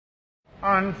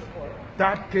and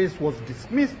that case was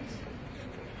dismissed.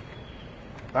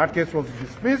 That case was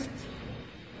dismissed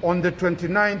on the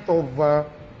 29th of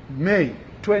May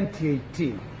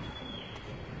 2018.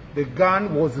 The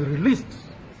gun was released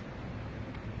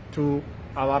to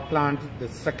our client, the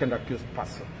second accused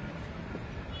person.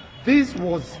 This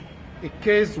was a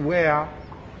case where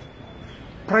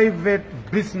private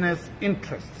business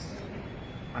interests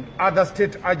and other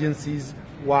state agencies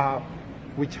were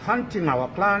witch hunting our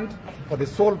client for the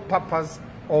sole purpose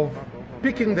of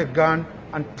picking the gun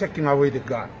and taking away the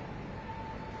gun.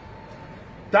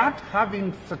 That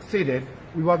having succeeded,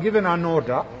 we were given an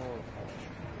order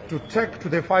to take to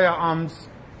the Firearms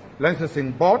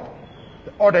Licensing Board.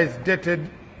 The order is dated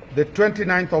the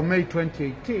 29th of May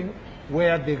 2018,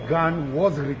 where the gun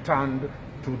was returned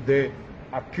to the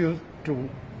accused, to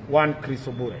one Chris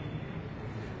Obure.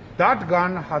 That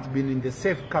gun has been in the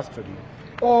safe custody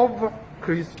of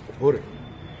Chris Obure.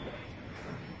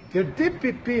 The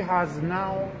DPP has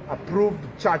now approved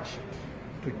charge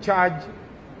to charge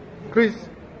Chris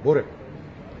Obure.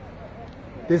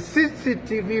 The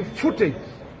CCTV footage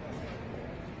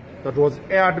that was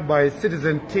aired by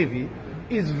Citizen TV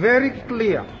is very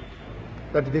clear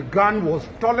that the gun was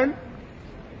stolen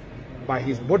by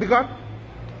his bodyguard.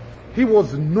 He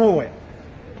was nowhere.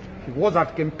 He was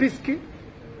at Kempinski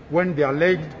when the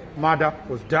alleged murder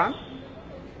was done.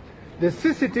 The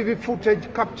CCTV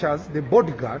footage captures the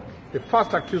bodyguard, the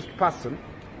first accused person,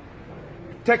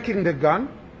 taking the gun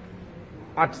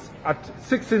at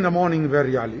 6 in the morning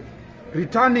very early,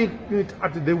 returning it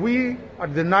at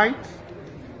the night,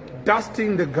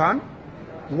 dusting the gun,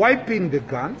 wiping the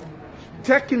gun,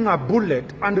 taking a bullet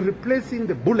and replacing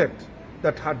the bullet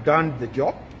that had done the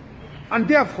job. And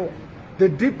therefore, the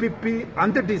DPP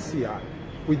and the DCI,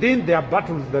 within their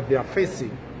battles that they are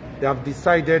facing, they have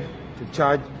decided to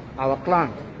charge our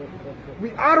client.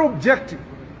 We are objecting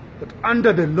that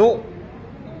under the law,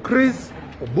 Chris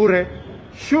Obure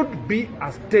should be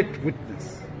a state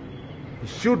witness. He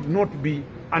should not be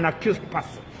an accused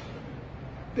person.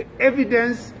 The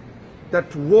evidence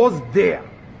that was there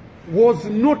was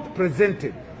not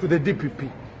presented to the DPP.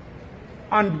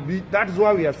 And that is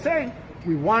why we are saying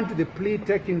we want the plea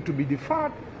taking to be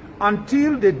deferred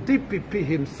until the DPP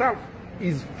himself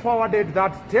is forwarded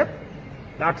that tape,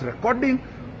 that recording,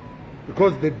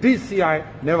 because the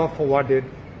DCI never forwarded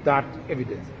that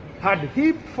evidence. Had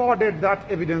he forwarded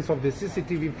that evidence of the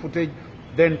CCTV footage,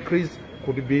 then Chris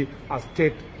could be a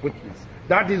state witness.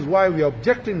 That is why we are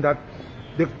objecting that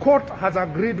the court has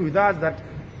agreed with us that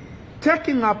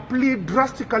taking a plea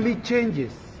drastically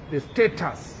changes the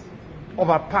status of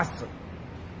a person.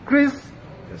 Chris,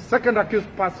 the second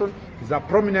accused person, is a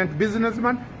prominent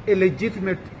businessman, a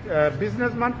legitimate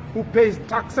businessman who pays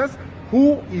taxes,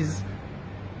 who is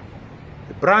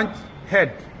the branch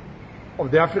head of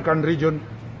the African region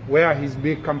where his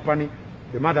big company,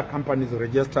 the mother company, is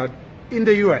registered in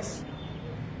the US.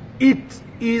 It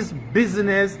is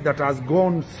business that has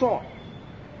gone sour.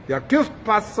 The accused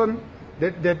person,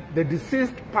 the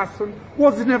deceased person,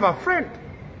 was never a friend.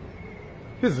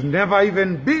 He's never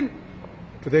even been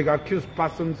to the accused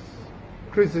person's,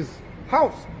 Chris's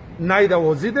house. Neither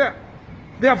was he there.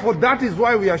 Therefore, that is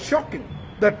why we are shocking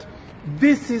that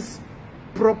this is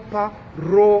proper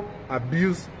raw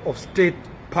abuse of state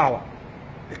power.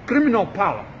 The criminal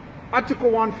power, Article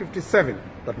 157,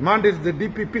 that mandates the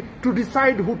DPP to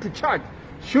decide who to charge,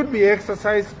 should be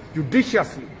exercised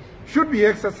judiciously, should be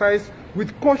exercised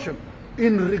with caution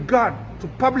in regard to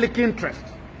public interest.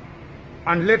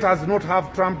 And let us not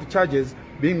have trumped charges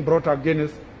being brought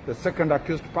against the second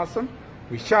accused person.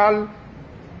 We shall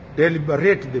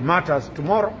deliberate the matters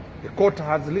tomorrow. The court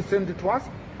has listened to us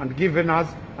and given us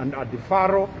a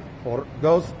deferral for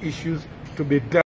those issues to be dealt with.